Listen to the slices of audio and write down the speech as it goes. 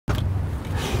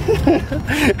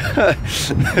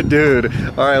Dude,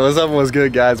 all right, what's up, what's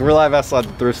good, guys? We're live outside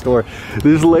the thrift store.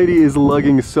 This lady is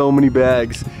lugging so many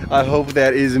bags. I hope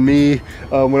that is me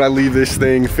when I leave this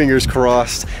thing. Fingers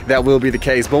crossed that will be the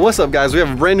case. But what's up, guys? We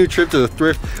have a brand new trip to the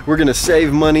thrift. We're gonna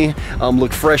save money,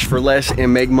 look fresh for less,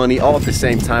 and make money all at the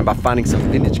same time by finding some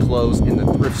vintage clothes in the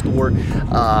thrift store.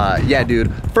 Yeah,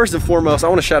 dude, first and foremost, I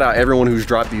want to shout out everyone who's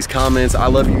dropped these comments. I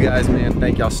love you guys, man.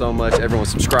 Thank y'all so much. Everyone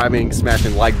subscribing,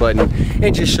 smashing the like button,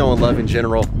 and just showing love in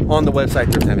general on the website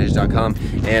thriftandvintage.com.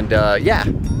 And yeah,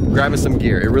 grabbing some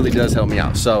gear. It really does help me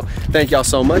out. So thank y'all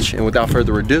so much. And without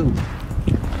further ado,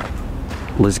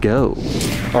 let's go.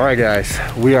 All right, guys,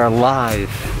 we are live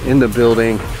in the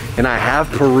building, and I have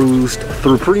perused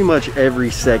through pretty much every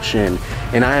section,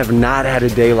 and I have not had a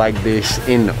day like this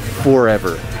in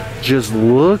forever. Just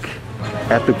look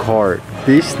at the cart.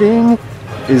 This thing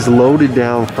is loaded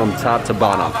down from top to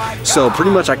bottom. So pretty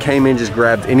much I came in, just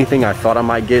grabbed anything I thought I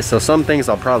might get. So some things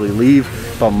I'll probably leave,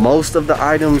 but most of the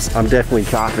items I'm definitely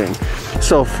copping.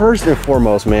 So first and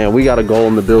foremost, man, we got a goal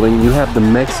in the building. You have the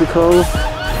Mexico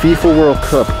FIFA World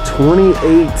Cup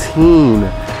 2018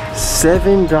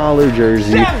 $7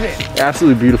 jersey.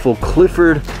 Absolutely beautiful.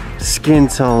 Clifford skin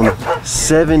tone,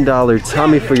 $7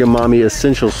 Tommy for your mommy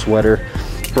essential sweater.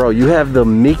 Bro, you have the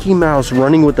Mickey Mouse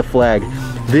running with the flag.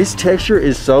 This texture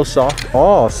is so soft.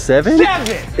 Oh,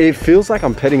 $7? It feels like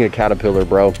I'm petting a caterpillar,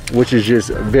 bro, which is just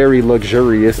very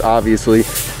luxurious, obviously.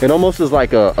 It almost is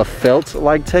like a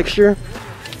felt-like texture.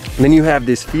 And then you have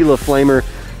this Fila Flamer.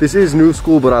 This is new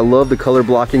school, but I love the color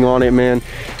blocking on it, man.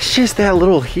 It's just that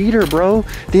little heater, bro.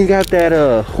 Then you got that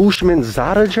Hushman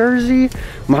Zada jersey.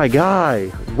 My guy,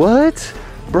 what?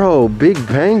 Bro, big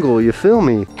bangle, you feel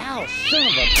me? Ow, son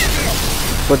of a...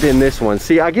 But then this one,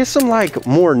 see, I get some like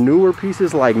more newer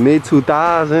pieces like mid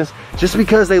 2000s just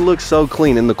because they look so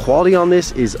clean, and the quality on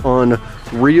this is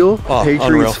unreal. Patriots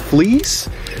unreal. Fleece.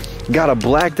 Got a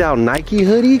blacked out Nike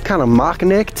hoodie, kind of mock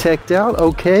neck, teched out,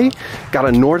 okay. Got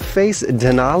a North Face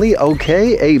Denali,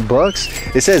 okay,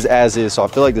 $8. It says as is, so I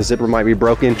feel like the zipper might be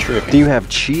broken. Then you have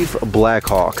Chief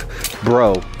Blackhawk,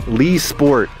 bro, Lee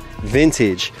Sport,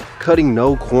 vintage, cutting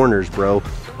no corners, bro.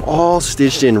 All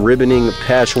stitched in ribboning,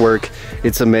 patchwork.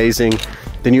 It's amazing.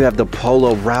 Then you have the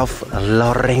Polo Ralph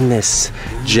Laurenes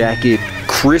jacket,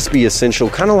 crispy essential,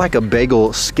 kind of like a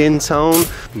bagel skin tone.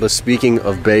 But speaking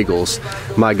of bagels,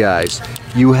 my guys,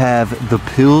 you have the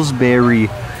Pillsbury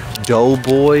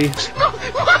Doughboy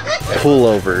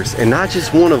pullovers, and not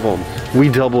just one of them. We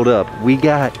doubled up. We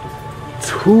got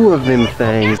 2 of them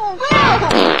things.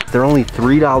 They're only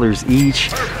 $3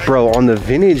 each. Bro, on the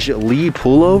vintage Lee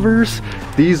pullovers,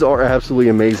 these are absolutely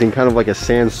amazing. Kind of like a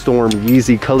Sandstorm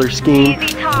Yeezy color scheme.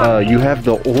 You have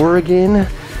the Oregon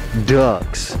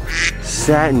Ducks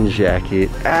satin jacket,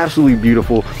 absolutely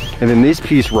beautiful. And then this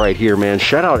piece right here, man,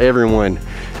 shout out everyone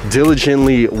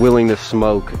diligently willing to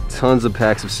smoke tons of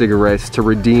packs of cigarettes to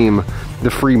redeem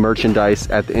the free merchandise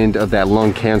at the end of that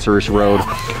lung cancerous road.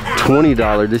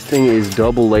 $20. This thing is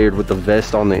double layered with the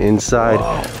vest on the inside.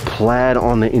 Wow. Plaid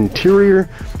on the interior.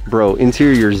 Bro,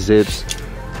 interior zips.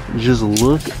 Just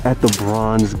look at the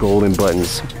bronze golden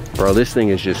buttons. Bro, this thing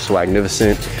is just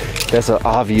swagnificent. That's an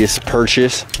obvious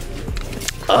purchase.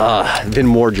 Then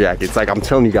more jackets. Like, I'm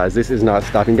telling you guys, this is not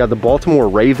stopping. You got the Baltimore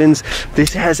Ravens.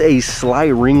 This has a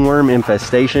slight ringworm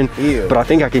infestation. Ew. But I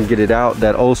think I can get it out.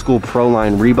 That old school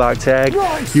Proline Reebok tag.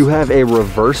 Nice. You have a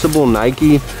reversible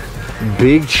Nike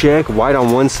big check, white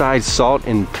on one side, salt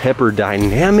and pepper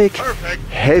dynamic. Perfect.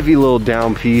 Heavy little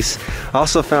down piece. I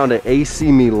also found an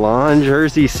AC Milan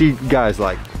jersey. See, guys,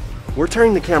 like, we're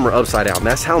turning the camera upside down.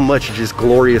 That's how much just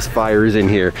glorious fire is in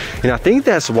here. And I think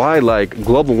that's why, like,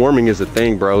 global warming is a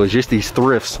thing, bro. It's just these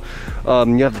thrifts.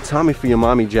 You have the Tommy for your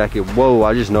mommy jacket. Whoa,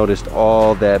 I just noticed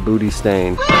all that booty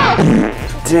stain.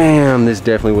 Damn, this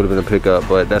definitely would have been a pickup,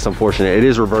 but that's unfortunate. It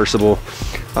is reversible.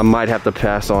 I might have to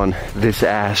pass on this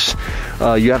ass.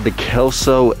 You have the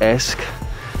Kelso-esque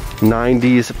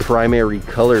 90s primary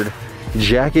colored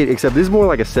jacket, except this is more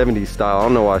like a 70s style. I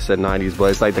don't know why I said 90s,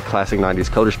 but it's like the classic 90s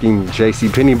color scheme,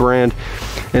 JCPenney brand.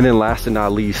 And then last and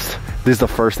not least, this is the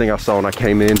first thing I saw when I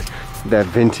came in, that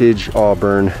vintage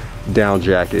Auburn down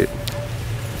jacket.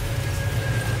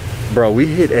 Bro, we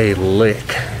hit a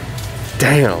lick.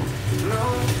 Damn.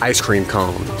 Ice cream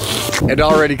cone. It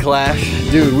already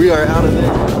clashed. Dude, we are out of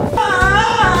there.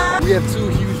 We have 2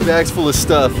 huge bags full of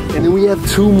stuff, and then we have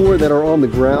 2 more that are on the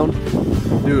ground.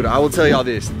 Dude, I will tell y'all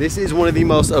this. This is one of the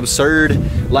most absurd,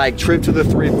 like, trip to the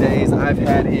thrift days I've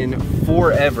had in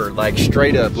forever. Like,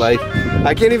 straight up. Like,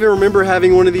 I can't even remember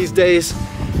having one of these days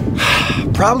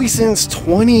probably since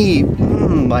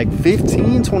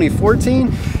 2015,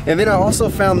 2014. And And then I also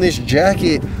found this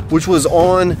jacket, which was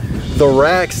on the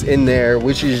racks in there,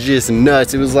 which is just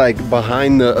nuts. It was like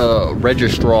behind the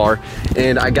registrar,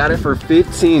 and I got it for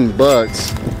 15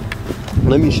 bucks.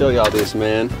 Let me show y'all this,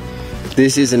 man.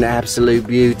 This is an absolute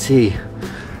beauty.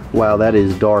 Wow, that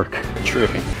is dark.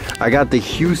 Tripping. I got the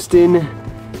Houston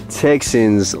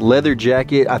Texans leather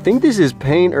jacket. I think this is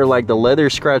paint or like the leather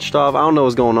scratched off. I don't know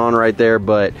what's going on right there,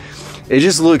 but it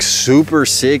just looks super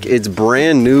sick. It's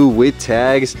brand new with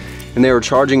tags, and they were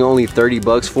charging only 30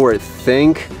 bucks for it.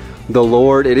 Thank the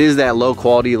Lord. It is that low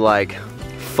quality, like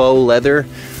faux leather,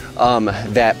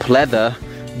 that pleather.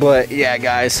 But yeah,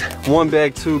 guys, 1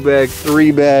 bag, 2 bags,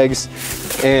 3 bags,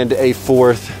 and a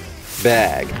 4th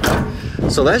bag.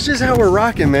 So that's just how we're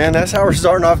rocking, man. That's how we're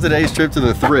starting off today's trip to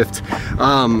the thrift.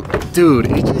 Dude,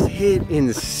 it just hit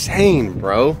insane,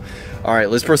 bro. All right,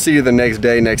 let's proceed to the next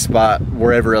day, next spot,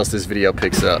 wherever else this video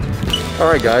picks up. All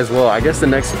right, guys, well, I guess the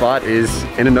next spot is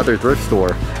in another thrift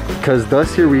store, because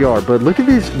thus here we are. But look at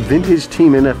this vintage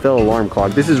Team NFL alarm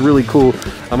clock. This is really cool.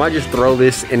 I might just throw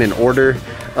this in an order.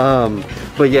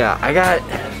 But yeah, I got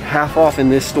half off in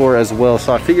this store as well,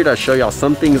 so I figured I'd show y'all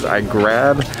some things I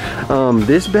grabbed.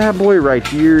 This bad boy right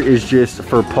here is just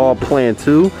for paw plant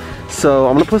too. So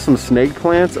I'm gonna put some snake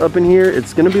plants up in here.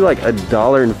 It's gonna be like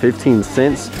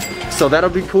 $1.15. So that'll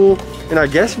be cool. And I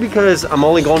guess because I'm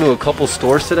only going to a couple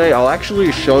stores today, I'll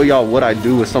actually show y'all what I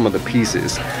do with some of the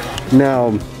pieces.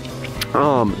 Now,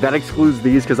 that excludes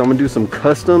these because I'm gonna do some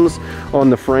customs on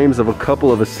the frames of a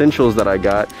couple of essentials that I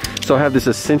got. So I have this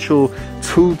essential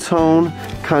two-tone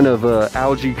kind of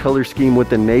algae color scheme with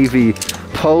the navy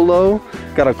polo.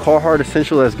 Got a Carhartt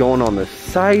essential that's going on the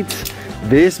sights.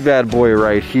 This bad boy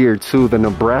right here too, the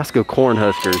Nebraska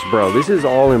Cornhuskers, bro. This is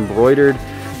all embroidered.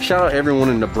 Shout out everyone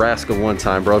in Nebraska one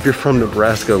time, bro. If you're from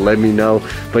Nebraska, let me know.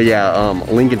 But yeah,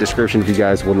 link in description if you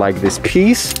guys would like this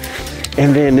piece.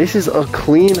 And then this is a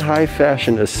clean high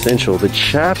fashion essential, the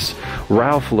Chaps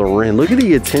Ralph Lauren. Look at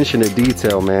the attention to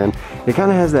detail, man. It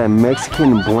kind of has that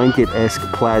Mexican blanket-esque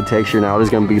plaid texture. Now it is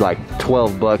gonna be like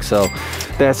 12 bucks, so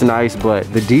that's nice.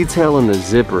 But the detail in the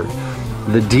zipper,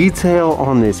 the detail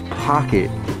on this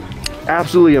pocket,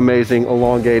 absolutely amazing,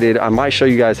 elongated. I might show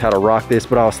you guys how to rock this,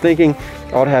 but I was thinking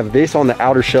I would have this on the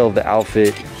outer shell of the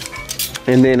outfit,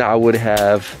 and then I would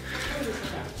have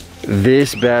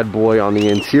this bad boy on the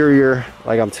interior.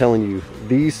 Like I'm telling you,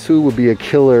 these two would be a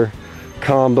killer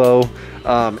combo.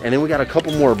 And then we got a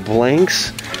couple more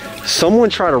blanks. Someone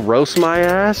tried to roast my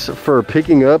ass for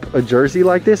picking up a jersey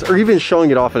like this, or even showing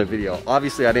it off in a video.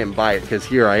 Obviously I didn't buy it because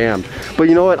here I am, but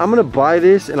you know what, I'm gonna buy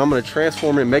this and I'm gonna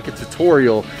transform it and make a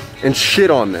tutorial and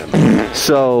shit on them.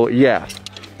 So yeah,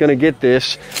 gonna get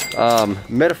this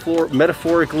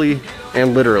metaphorically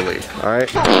and literally. All right,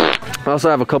 I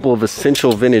also have a couple of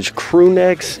essential vintage crew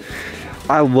necks.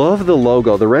 I love the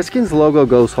logo. The Redskins logo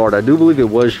goes hard. I do believe it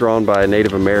was drawn by a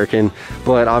Native American,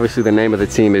 but obviously the name of the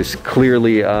team is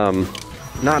clearly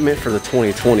not meant for the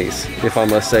 2020s, if I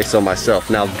must say so myself.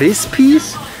 Now this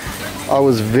piece, I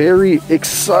was very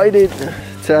excited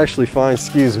to actually find.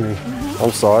 Excuse me,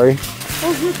 I'm sorry.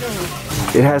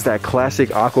 It has that classic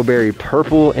aquaberry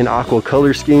purple and aqua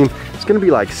color scheme. It's gonna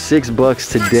be like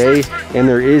 $6 today, and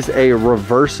there is a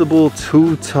reversible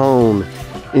two-tone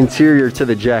interior to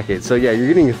the jacket. So yeah, you're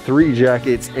getting 3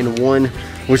 jackets in one,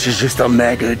 which is just a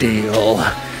mega deal.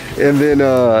 And then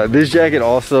this jacket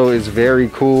also is very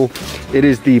cool. It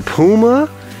is the Puma.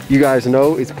 You guys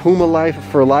know it's Puma Life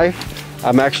for life.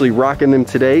 I'm actually rocking them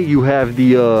today. You have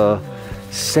the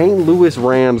St. Louis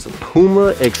Rams Puma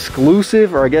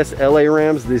exclusive, or I guess LA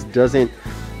Rams. This doesn't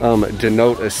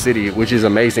denote a city, which is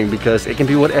amazing because it can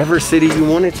be whatever city you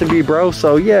want it to be, bro.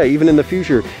 So yeah, even in the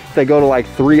future, if they go to like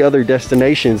 3 other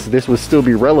destinations, this would still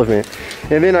be relevant.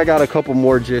 And then I got a couple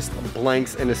more just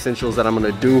blanks and essentials that I'm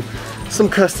gonna do some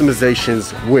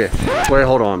customizations with. Wait,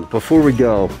 hold on, before we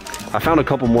go, I found a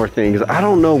couple more things. I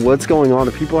don't know what's going on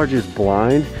if people are just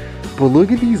blind, but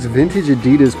look at these vintage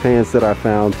Adidas pants that I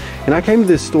found. And I came to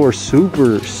this store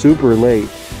super late.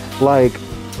 Like,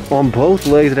 on both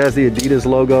legs it has the Adidas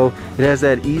logo. It has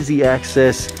that easy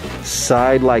access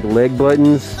side like leg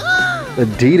buttons.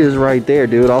 Adidas right there,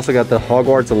 dude. Also got the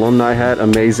Hogwarts alumni hat,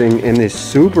 amazing. And this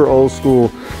super old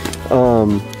school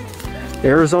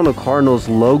Arizona Cardinals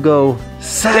logo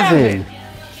 7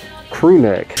 crew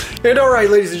neck. And all right,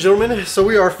 ladies and gentlemen, so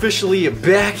we are officially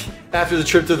back after the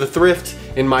trip to the thrift.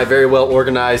 in my very well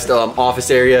organized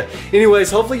office area.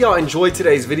 Anyways, hopefully y'all enjoyed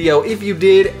today's video. If you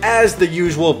did, as the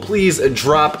usual, please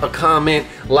drop a comment,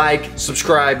 like,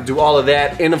 subscribe, do all of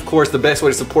that. And of course, the best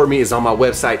way to support me is on my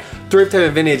website,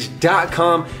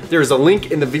 thriftheavenvintage.com. There's a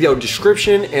link in the video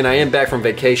description, and I am back from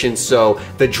vacation, so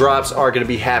the drops are gonna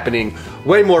be happening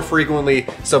way more frequently.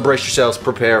 So brace yourselves,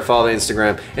 prepare, follow the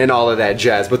Instagram, and all of that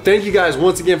jazz. But thank you guys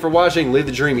once again for watching. Live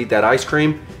the dream, eat that ice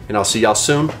cream, and I'll see y'all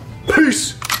soon.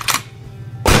 Peace!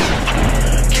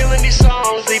 Killing these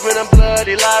songs, leaving a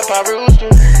bloody life I roost to.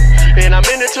 And I'm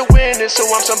in it to win it, so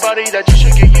I'm somebody that you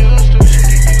should get used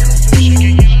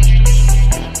to.